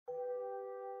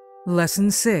Lesson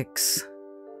 6.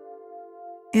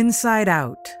 Inside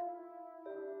Out.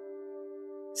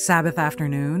 Sabbath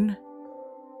afternoon,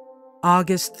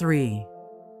 August 3.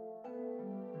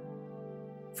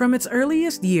 From its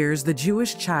earliest years, the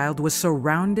Jewish child was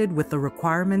surrounded with the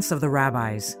requirements of the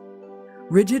rabbis.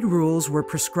 Rigid rules were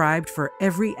prescribed for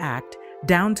every act,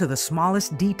 down to the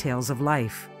smallest details of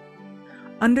life.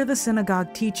 Under the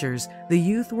synagogue teachers, the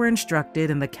youth were instructed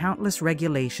in the countless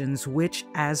regulations which,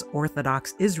 as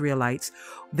Orthodox Israelites,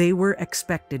 they were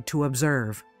expected to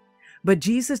observe. But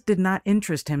Jesus did not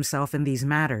interest himself in these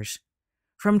matters.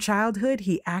 From childhood,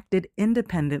 he acted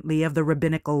independently of the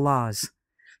rabbinical laws.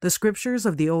 The scriptures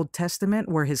of the Old Testament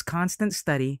were his constant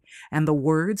study, and the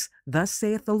words, "Thus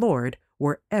saith the Lord,"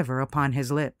 were ever upon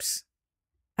his lips.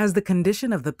 As the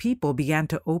condition of the people began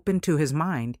to open to his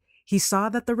mind, he saw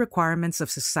that the requirements of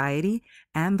society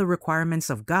and the requirements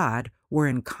of God were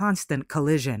in constant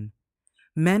collision.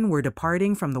 Men were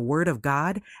departing from the Word of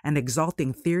God and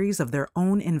exalting theories of their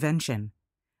own invention.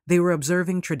 They were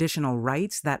observing traditional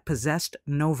rites that possessed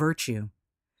no virtue.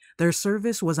 Their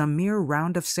service was a mere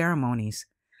round of ceremonies.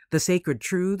 The sacred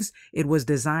truths it was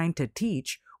designed to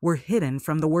teach were hidden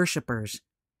from the worshippers.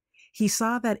 He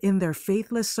saw that in their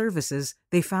faithless services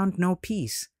they found no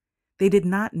peace. They did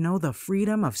not know the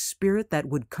freedom of spirit that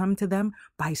would come to them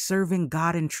by serving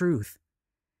God in truth.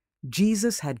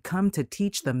 Jesus had come to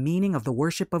teach the meaning of the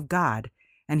worship of God,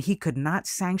 and he could not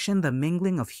sanction the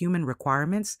mingling of human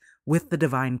requirements with the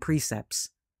divine precepts.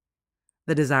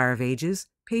 The Desire of Ages,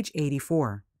 page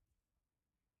 84.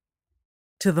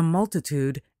 To the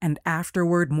multitude, and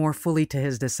afterward more fully to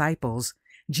his disciples,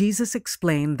 Jesus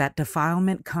explained that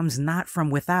defilement comes not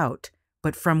from without,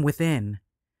 but from within.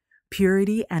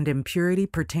 Purity and impurity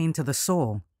pertain to the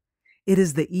soul. It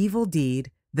is the evil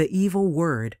deed, the evil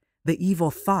word, the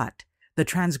evil thought, the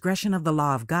transgression of the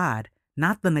law of God,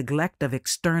 not the neglect of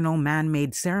external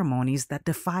man-made ceremonies that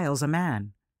defiles a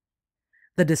man.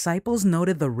 The disciples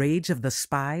noted the rage of the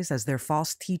spies as their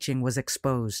false teaching was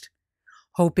exposed.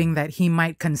 Hoping that he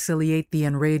might conciliate the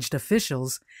enraged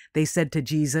officials, they said to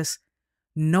Jesus,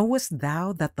 "Knowest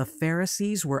thou that the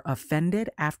Pharisees were offended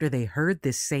after they heard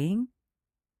this saying?"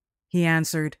 He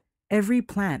answered, "Every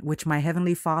plant which my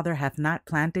heavenly Father hath not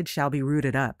planted shall be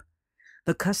rooted up."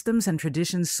 The customs and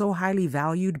traditions so highly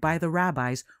valued by the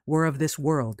rabbis were of this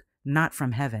world, not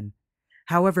from heaven.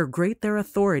 However great their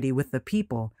authority with the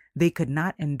people, they could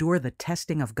not endure the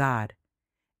testing of God.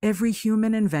 Every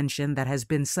human invention that has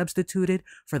been substituted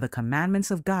for the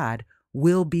commandments of God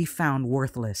will be found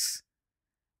worthless.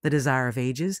 The Desire of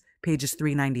Ages, pages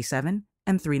 397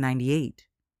 and 398.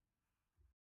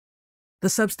 The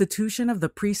substitution of the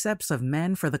precepts of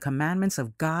men for the commandments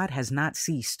of God has not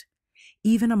ceased.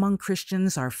 Even among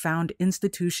Christians are found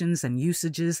institutions and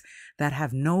usages that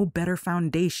have no better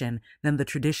foundation than the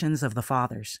traditions of the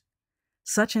fathers.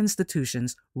 Such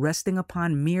institutions, resting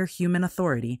upon mere human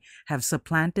authority, have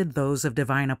supplanted those of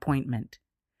divine appointment.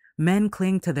 Men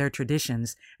cling to their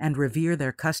traditions and revere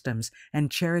their customs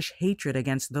and cherish hatred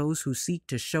against those who seek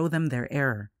to show them their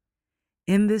error.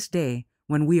 In this day,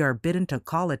 when we are bidden to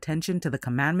call attention to the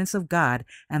commandments of God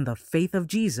and the faith of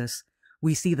Jesus,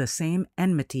 we see the same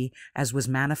enmity as was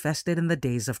manifested in the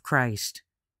days of Christ.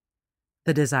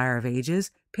 The Desire of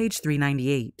Ages, page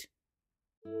 398.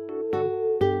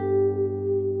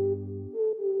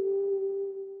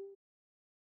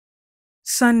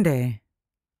 Sunday,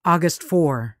 August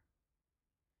 4.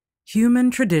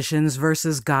 Human traditions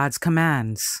versus God's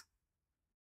commands.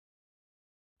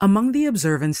 Among the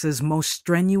observances most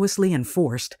strenuously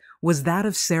enforced was that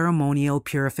of ceremonial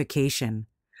purification.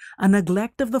 A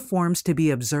neglect of the forms to be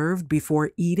observed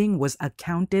before eating was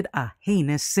accounted a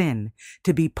heinous sin,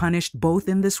 to be punished both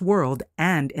in this world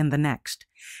and in the next,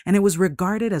 and it was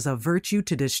regarded as a virtue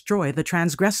to destroy the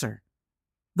transgressor.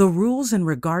 The rules in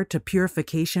regard to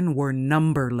purification were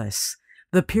numberless.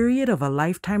 The period of a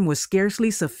lifetime was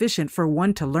scarcely sufficient for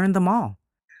one to learn them all.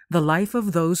 The life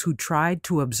of those who tried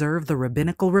to observe the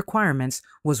rabbinical requirements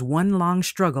was one long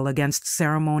struggle against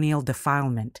ceremonial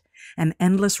defilement, an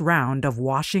endless round of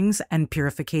washings and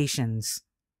purifications.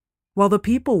 While the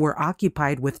people were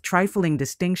occupied with trifling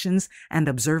distinctions and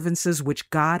observances which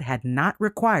God had not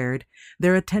required,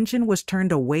 their attention was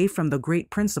turned away from the great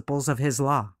principles of his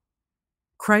law.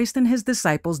 Christ and his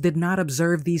disciples did not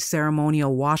observe these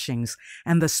ceremonial washings,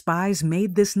 and the spies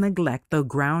made this neglect the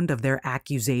ground of their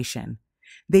accusation.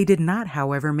 They did not,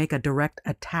 however, make a direct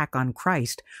attack on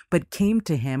Christ, but came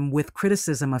to him with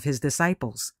criticism of his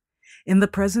disciples. In the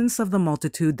presence of the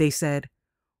multitude, they said,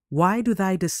 "Why do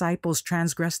thy disciples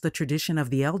transgress the tradition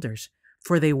of the elders?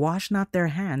 For they wash not their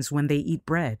hands when they eat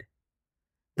bread."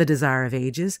 The Desire of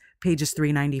Ages, pages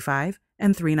 395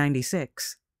 and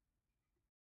 396.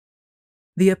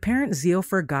 The apparent zeal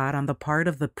for God on the part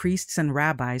of the priests and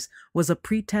rabbis was a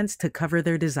pretense to cover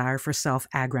their desire for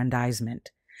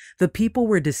self-aggrandizement. The people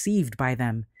were deceived by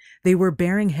them. They were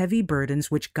bearing heavy burdens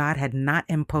which God had not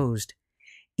imposed.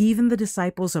 Even the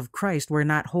disciples of Christ were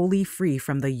not wholly free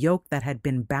from the yoke that had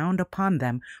been bound upon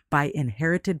them by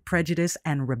inherited prejudice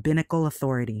and rabbinical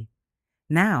authority.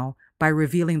 Now, by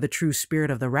revealing the true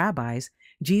spirit of the rabbis,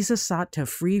 Jesus sought to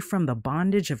free from the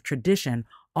bondage of tradition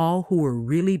all who were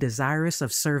really desirous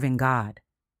of serving God.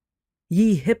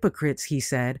 "Ye hypocrites," he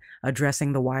said,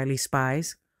 addressing the wily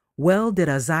spies, "well did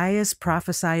Isaiah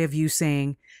prophesy of you,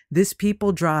 saying, This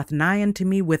people draweth nigh unto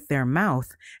me with their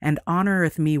mouth, and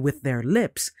honoureth me with their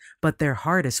lips, but their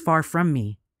heart is far from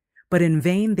me. But in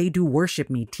vain they do worship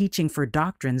me, teaching for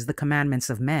doctrines the commandments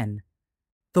of men."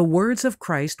 The words of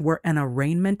Christ were an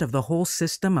arraignment of the whole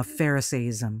system of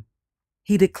Pharisaism.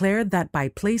 He declared that by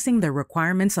placing their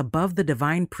requirements above the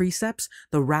divine precepts,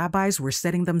 the rabbis were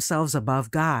setting themselves above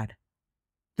God.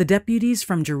 The deputies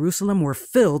from Jerusalem were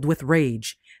filled with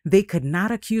rage. They could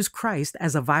not accuse Christ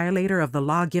as a violator of the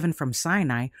law given from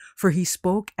Sinai, for he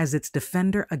spoke as its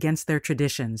defender against their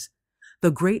traditions.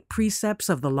 The great precepts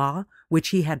of the law, which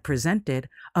he had presented,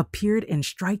 appeared in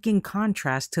striking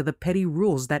contrast to the petty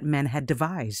rules that men had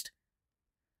devised.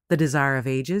 The Desire of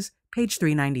Ages, page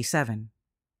 397.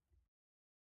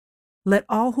 Let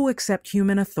all who accept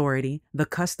human authority, the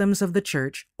customs of the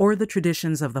church, or the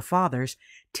traditions of the fathers,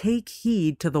 take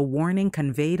heed to the warning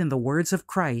conveyed in the words of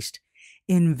Christ,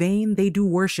 "In vain they do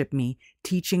worship me,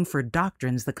 teaching for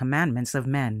doctrines the commandments of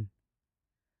men."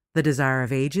 The Desire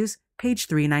of Ages, page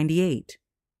 398.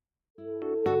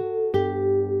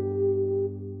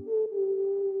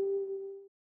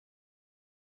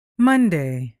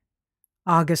 Monday,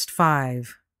 August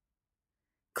 5.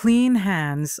 Clean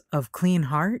hands of clean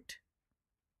heart?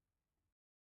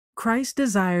 Christ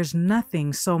desires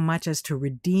nothing so much as to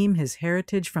redeem his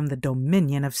heritage from the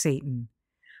dominion of Satan.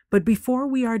 But before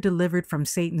we are delivered from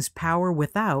Satan's power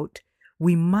without,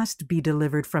 we must be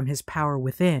delivered from his power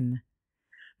within.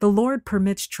 The Lord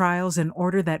permits trials in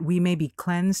order that we may be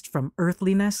cleansed from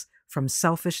earthliness, from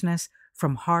selfishness,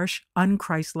 from harsh,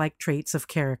 un-Christ-like traits of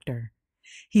character.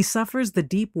 He suffers the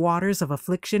deep waters of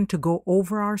affliction to go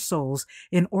over our souls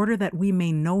in order that we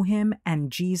may know him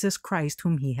and Jesus Christ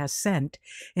whom he has sent,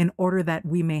 in order that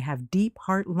we may have deep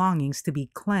heart longings to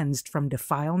be cleansed from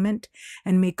defilement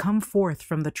and may come forth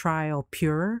from the trial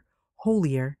purer,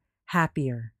 holier,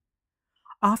 happier.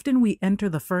 Often we enter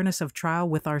the furnace of trial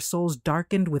with our souls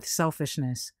darkened with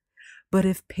selfishness, but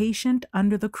if patient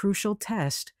under the crucial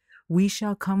test, we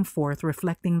shall come forth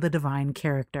reflecting the divine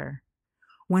character.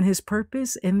 When his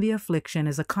purpose in the affliction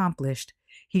is accomplished,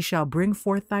 he shall bring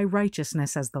forth thy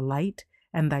righteousness as the light,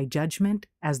 and thy judgment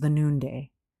as the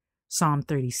noonday. Psalm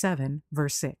 37,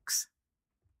 verse 6.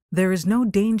 There is no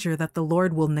danger that the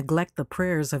Lord will neglect the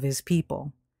prayers of his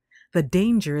people. The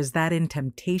danger is that in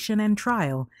temptation and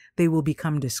trial, they will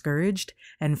become discouraged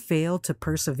and fail to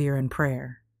persevere in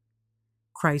prayer.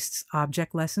 Christ's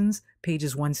Object Lessons,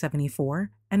 pages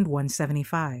 174 and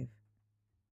 175.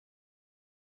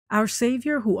 Our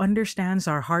Savior, who understands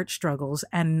our heart struggles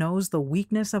and knows the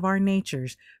weakness of our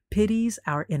natures, pities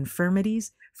our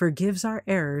infirmities, forgives our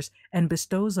errors, and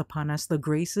bestows upon us the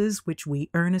graces which we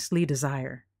earnestly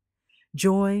desire.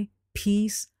 Joy,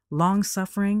 peace,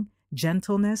 long-suffering,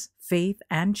 gentleness, faith,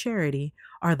 and charity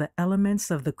are the elements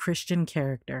of the Christian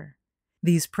character.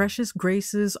 These precious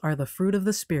graces are the fruit of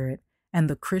the Spirit and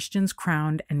the Christian's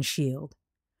crown and shield.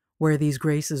 Where these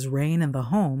graces reign in the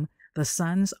home, the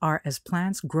sons are as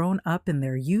plants grown up in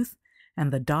their youth, and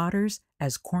the daughters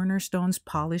as cornerstones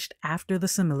polished after the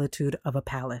similitude of a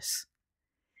palace.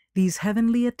 These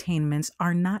heavenly attainments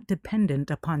are not dependent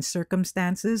upon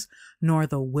circumstances nor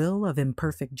the will of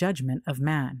imperfect judgment of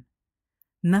man.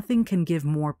 Nothing can give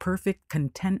more perfect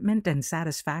contentment and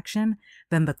satisfaction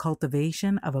than the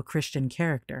cultivation of a Christian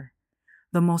character.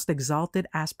 The most exalted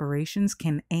aspirations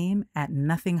can aim at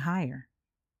nothing higher.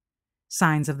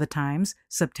 Signs of the Times,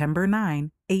 September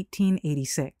 9,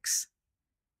 1886.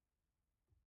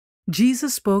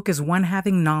 Jesus spoke as one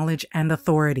having knowledge and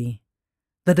authority.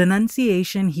 The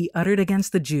denunciation he uttered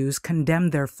against the Jews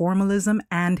condemned their formalism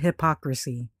and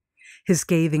hypocrisy. His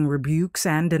scathing rebukes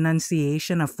and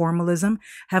denunciation of formalism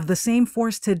have the same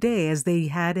force today as they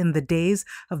had in the days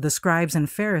of the scribes and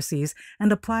Pharisees,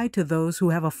 and apply to those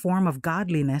who have a form of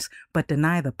godliness but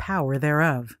deny the power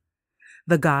thereof.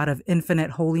 The God of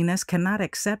infinite holiness cannot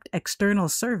accept external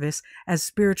service as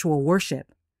spiritual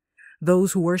worship.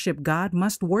 Those who worship God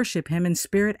must worship him in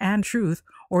spirit and truth,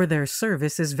 or their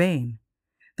service is vain.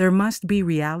 There must be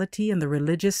reality in the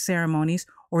religious ceremonies,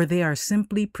 or they are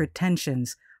simply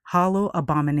pretensions, hollow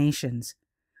abominations.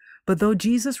 But though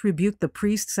Jesus rebuked the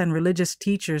priests and religious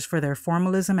teachers for their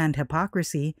formalism and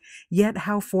hypocrisy, yet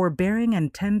how forbearing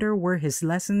and tender were his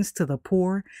lessons to the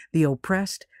poor, the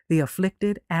oppressed, the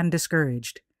afflicted, and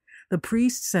discouraged. The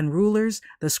priests and rulers,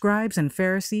 the scribes and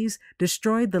Pharisees,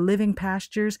 destroyed the living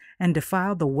pastures and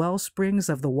defiled the well springs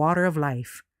of the water of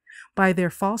life. By their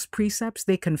false precepts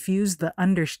they confused the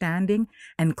understanding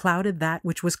and clouded that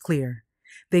which was clear.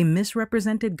 They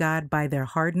misrepresented God by their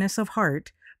hardness of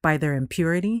heart, by their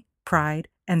impurity, pride,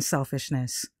 and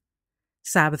selfishness.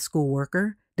 Sabbath School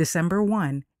Worker, December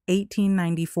 1,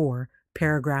 1894,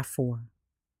 paragraph 4.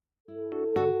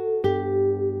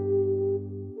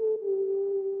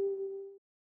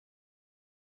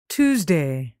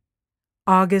 Tuesday,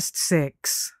 August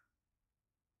 6.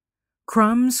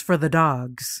 Crumbs for the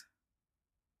dogs.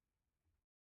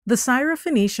 The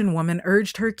Syrophoenician woman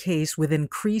urged her case with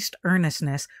increased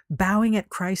earnestness, bowing at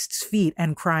Christ's feet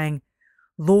and crying,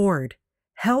 "Lord,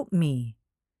 help me."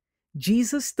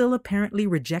 Jesus, still apparently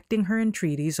rejecting her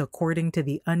entreaties according to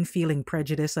the unfeeling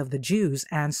prejudice of the Jews,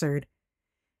 answered,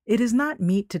 "It is not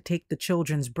meet to take the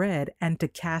children's bread and to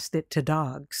cast it to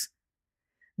dogs."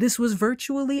 This was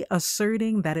virtually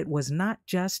asserting that it was not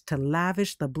just to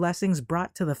lavish the blessings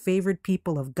brought to the favored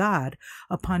people of God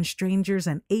upon strangers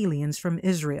and aliens from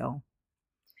Israel.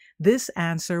 This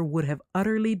answer would have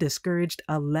utterly discouraged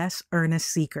a less earnest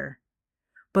seeker.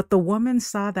 But the woman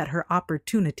saw that her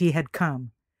opportunity had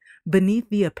come. Beneath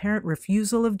the apparent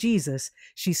refusal of Jesus,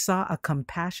 she saw a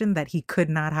compassion that he could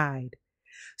not hide.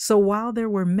 So while there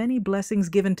were many blessings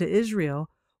given to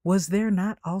Israel, was there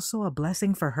not also a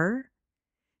blessing for her?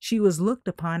 She was looked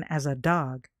upon as a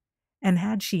dog, and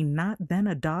had she not then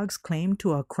a dog's claim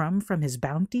to a crumb from his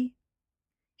bounty?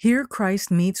 Here Christ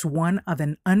meets one of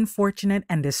an unfortunate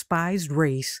and despised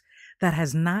race that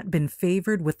has not been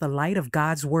favored with the light of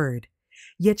God's word,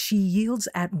 yet she yields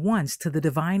at once to the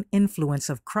divine influence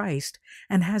of Christ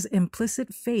and has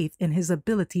implicit faith in his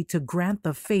ability to grant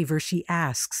the favor she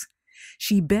asks.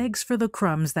 She begs for the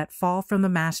crumbs that fall from the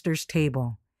master's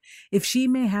table. If she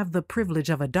may have the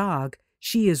privilege of a dog,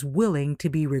 she is willing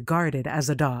to be regarded as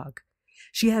a dog.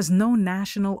 She has no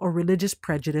national or religious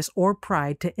prejudice or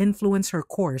pride to influence her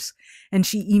course, and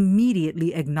she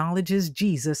immediately acknowledges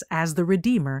Jesus as the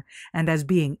Redeemer and as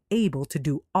being able to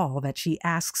do all that she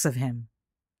asks of him.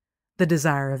 The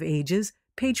Desire of Ages,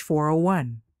 page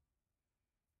 401.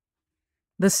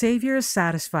 The Savior is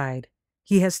satisfied.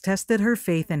 He has tested her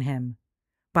faith in him.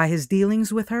 By his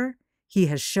dealings with her, he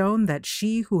has shown that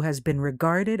she who has been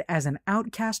regarded as an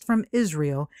outcast from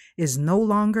Israel is no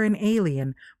longer an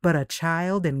alien, but a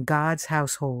child in God's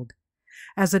household.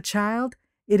 As a child,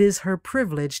 it is her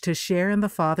privilege to share in the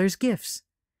Father's gifts.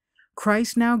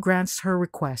 Christ now grants her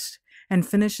request and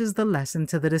finishes the lesson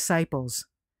to the disciples.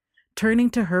 Turning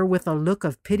to her with a look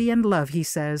of pity and love, he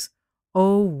says,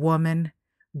 "O woman,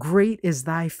 great is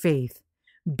thy faith.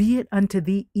 Be it unto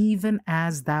thee even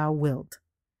as thou wilt."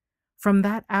 From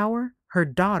that hour, her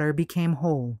daughter became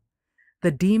whole.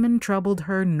 The demon troubled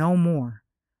her no more.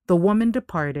 The woman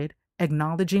departed,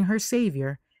 acknowledging her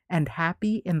Savior, and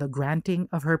happy in the granting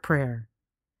of her prayer.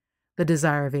 The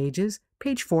Desire of Ages,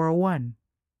 page 401.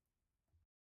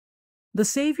 The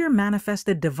Savior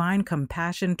manifested divine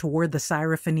compassion toward the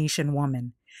Syrophoenician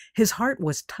woman. His heart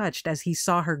was touched as he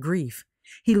saw her grief.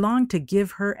 He longed to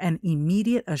give her an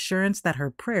immediate assurance that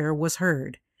her prayer was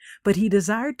heard. But he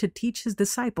desired to teach his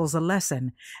disciples a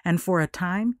lesson, and for a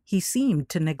time he seemed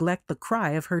to neglect the cry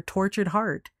of her tortured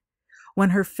heart. When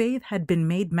her faith had been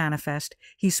made manifest,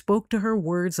 he spoke to her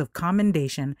words of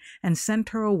commendation and sent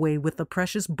her away with the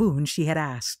precious boon she had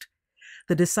asked.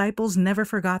 The disciples never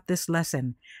forgot this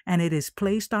lesson, and it is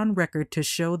placed on record to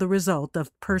show the result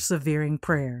of persevering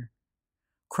prayer.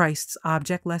 Christ's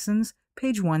Object Lessons,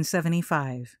 page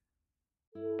 175.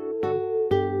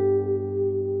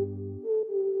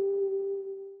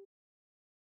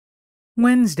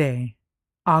 Wednesday,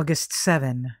 August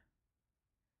 7.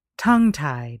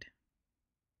 Tongue-tied.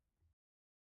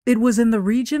 It was in the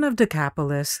region of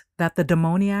Decapolis that the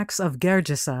demoniacs of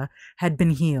Gergesa had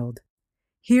been healed.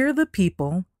 Here the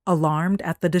people, alarmed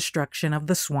at the destruction of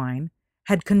the swine,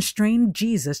 had constrained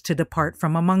Jesus to depart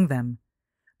from among them.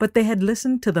 But they had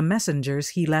listened to the messengers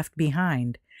he left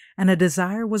behind, and a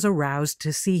desire was aroused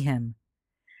to see him.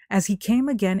 As he came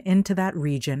again into that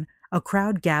region, a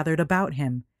crowd gathered about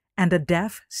him, and a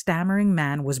deaf, stammering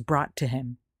man was brought to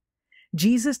him.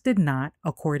 Jesus did not,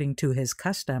 according to his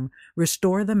custom,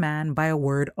 restore the man by a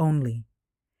word only.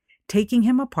 Taking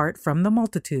him apart from the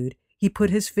multitude, he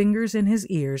put his fingers in his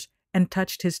ears and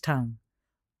touched his tongue.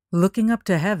 Looking up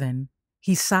to heaven,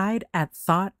 he sighed at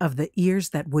thought of the ears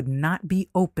that would not be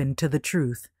opened to the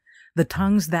truth, the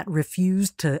tongues that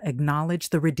refused to acknowledge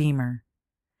the Redeemer.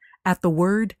 At the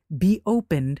word, "be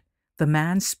opened," the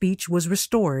man's speech was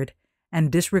restored,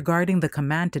 and disregarding the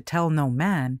command to tell no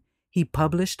man, he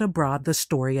published abroad the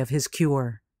story of his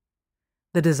cure.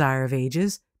 The Desire of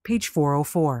Ages, page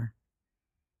 404.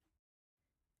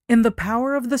 In the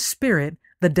power of the Spirit,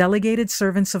 the delegated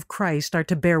servants of Christ are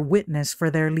to bear witness for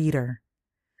their leader.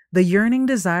 The yearning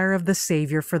desire of the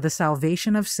Savior for the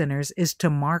salvation of sinners is to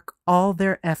mark all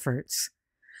their efforts.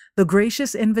 The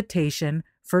gracious invitation,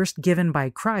 first given by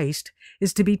Christ,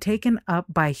 is to be taken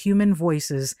up by human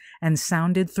voices and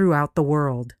sounded throughout the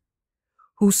world.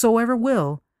 Whosoever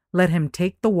will, let him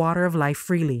take the water of life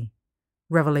freely.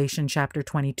 Revelation chapter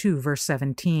 22, verse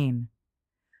 17.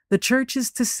 The church is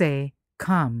to say,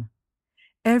 "Come."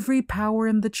 Every power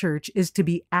in the church is to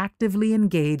be actively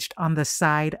engaged on the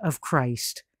side of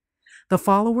Christ. The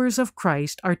followers of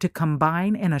Christ are to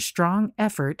combine in a strong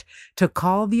effort to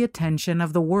call the attention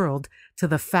of the world to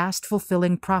the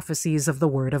fast-fulfilling prophecies of the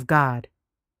Word of God.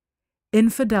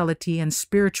 Infidelity and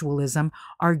spiritualism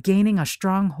are gaining a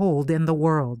strong hold in the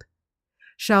world.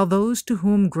 Shall those to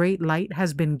whom great light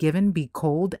has been given be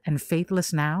cold and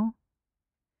faithless now?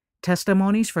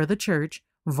 Testimonies for the Church,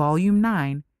 Volume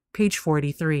 9, page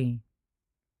 43.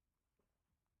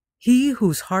 He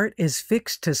whose heart is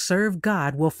fixed to serve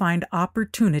God will find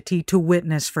opportunity to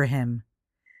witness for Him.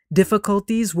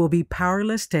 Difficulties will be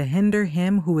powerless to hinder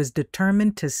him who is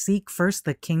determined to seek first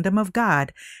the kingdom of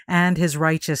God and His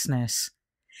righteousness.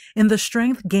 In the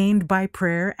strength gained by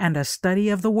prayer and a study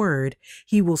of the Word,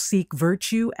 he will seek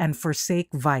virtue and forsake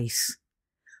vice.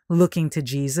 Looking to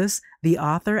Jesus, the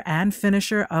author and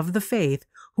finisher of the faith,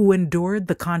 who endured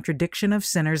the contradiction of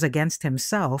sinners against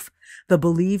himself, the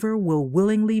believer will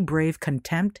willingly brave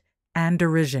contempt and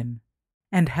derision.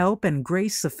 And help and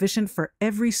grace sufficient for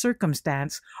every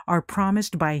circumstance are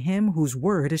promised by Him whose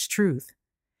word is truth.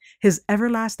 His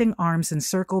everlasting arms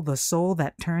encircle the soul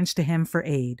that turns to Him for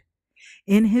aid.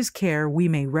 In His care we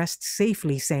may rest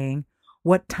safely, saying,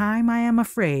 "What time I am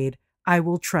afraid, I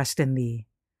will trust in Thee."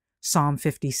 Psalm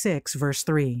 56, verse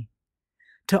 3.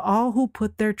 To all who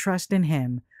put their trust in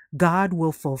Him, God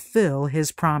will fulfill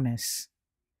His promise.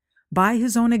 By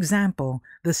His own example,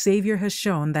 the Savior has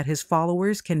shown that His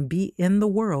followers can be in the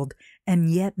world and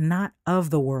yet not of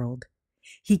the world.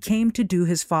 He came to do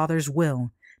His Father's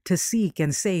will, to seek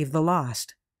and save the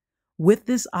lost. With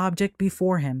this object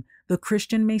before him, the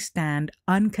Christian may stand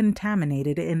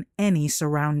uncontaminated in any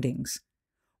surroundings.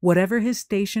 Whatever his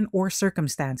station or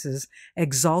circumstances,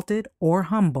 exalted or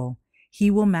humble, he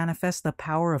will manifest the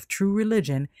power of true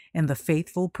religion in the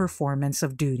faithful performance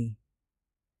of duty.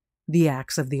 The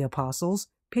Acts of the Apostles,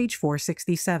 page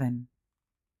 467.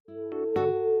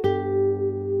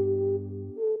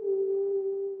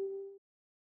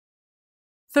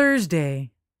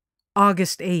 Thursday,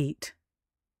 August 8.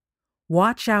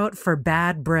 Watch out for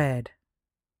bad bread.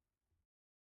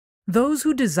 Those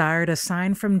who desired a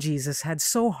sign from Jesus had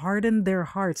so hardened their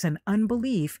hearts in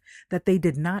unbelief that they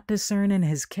did not discern in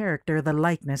His character the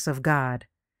likeness of God.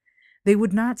 They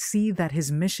would not see that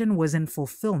His mission was in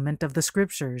fulfillment of the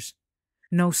Scriptures.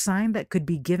 No sign that could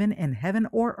be given in heaven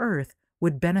or earth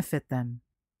would benefit them.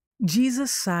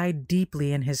 Jesus sighed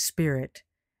deeply in His spirit,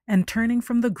 and turning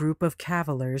from the group of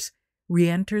cavilers,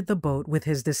 re-entered the boat with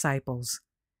His disciples.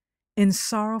 In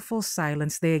sorrowful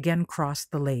silence they again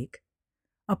crossed the lake.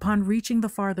 Upon reaching the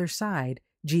farther side,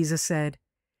 Jesus said,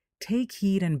 "Take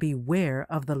heed and beware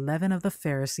of the leaven of the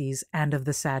Pharisees and of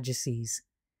the Sadducees."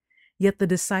 Yet the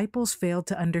disciples failed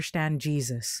to understand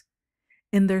Jesus.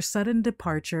 In their sudden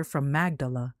departure from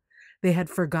Magdala, they had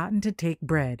forgotten to take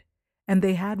bread, and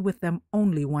they had with them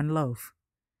only one loaf.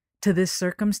 To this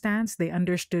circumstance they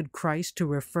understood Christ to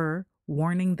refer,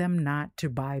 warning them not to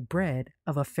buy bread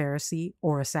of a Pharisee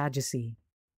or a Sadducee.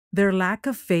 Their lack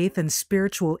of faith and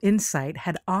spiritual insight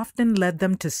had often led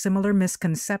them to similar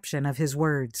misconception of His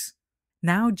words.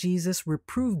 Now Jesus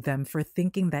reproved them for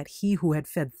thinking that He who had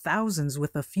fed thousands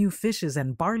with a few fishes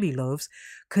and barley loaves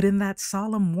could in that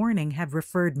solemn warning have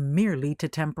referred merely to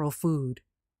temporal food.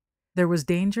 There was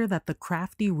danger that the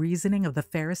crafty reasoning of the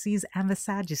Pharisees and the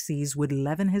Sadducees would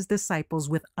leaven His disciples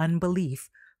with unbelief,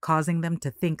 causing them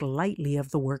to think lightly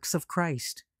of the works of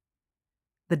Christ.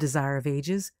 The Desire of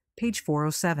Ages, page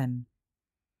 407.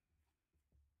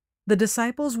 The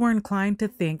disciples were inclined to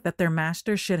think that their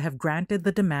master should have granted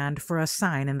the demand for a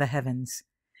sign in the heavens.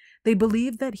 They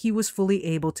believed that He was fully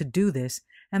able to do this,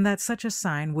 and that such a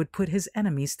sign would put His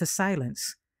enemies to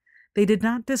silence. They did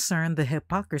not discern the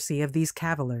hypocrisy of these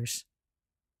cavilers.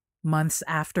 Months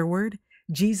afterward,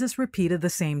 Jesus repeated the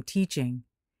same teaching.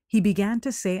 He began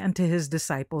to say unto his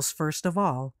disciples first of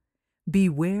all,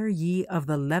 Beware ye of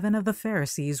the leaven of the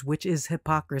Pharisees, which is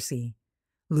hypocrisy.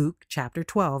 Luke chapter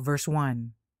 12, verse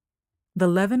 1. The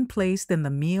leaven placed in the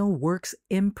meal works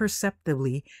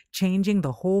imperceptibly, changing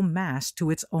the whole mass to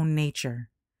its own nature.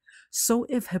 So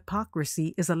if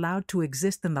hypocrisy is allowed to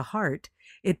exist in the heart,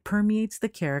 it permeates the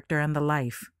character and the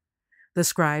life. The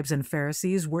scribes and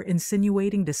Pharisees were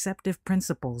insinuating deceptive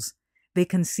principles. They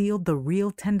concealed the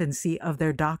real tendency of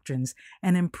their doctrines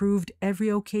and improved every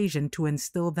occasion to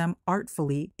instill them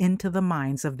artfully into the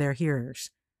minds of their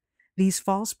hearers. These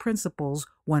false principles,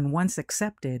 when once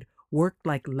accepted, worked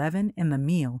like leaven in the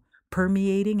meal,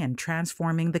 permeating and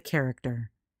transforming the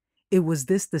character. It was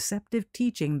this deceptive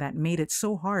teaching that made it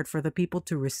so hard for the people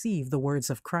to receive the words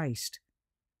of Christ.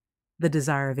 The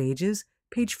Desire of Ages,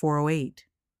 page 408.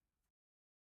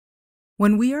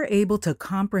 When we are able to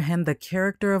comprehend the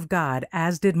character of God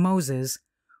as did Moses,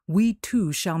 we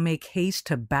too shall make haste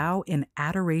to bow in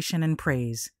adoration and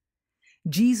praise.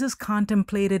 Jesus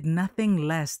contemplated nothing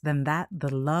less than that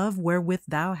the love wherewith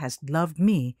thou hast loved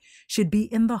me should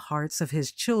be in the hearts of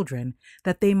his children,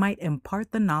 that they might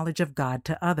impart the knowledge of God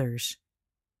to others.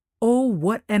 Oh,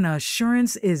 what an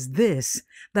assurance is this,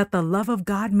 that the love of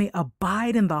God may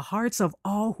abide in the hearts of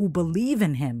all who believe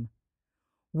in him.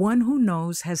 One who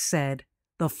knows has said,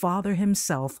 The Father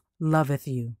himself loveth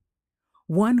you.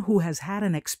 One who has had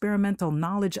an experimental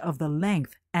knowledge of the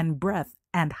length and breadth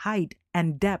and height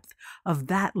and depth of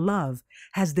that love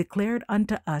has declared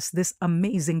unto us this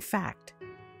amazing fact.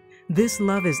 This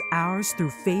love is ours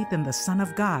through faith in the Son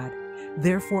of God.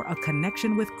 Therefore, a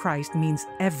connection with Christ means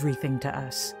everything to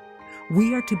us.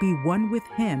 We are to be one with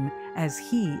him as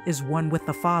he is one with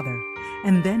the Father,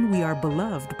 and then we are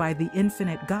beloved by the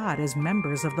infinite God as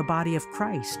members of the body of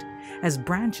Christ, as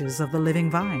branches of the living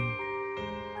vine.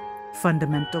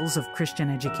 Fundamentals of Christian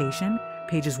Education,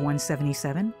 pages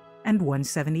 177 and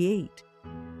 178.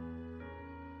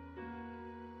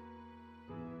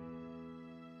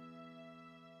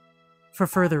 For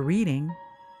further reading,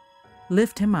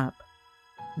 Lift Him Up,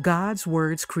 God's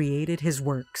Words Created His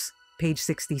Works, page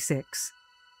 66,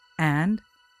 and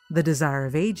The Desire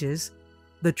of Ages,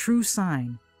 The True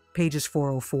Sign, pages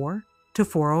 404 to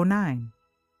 409.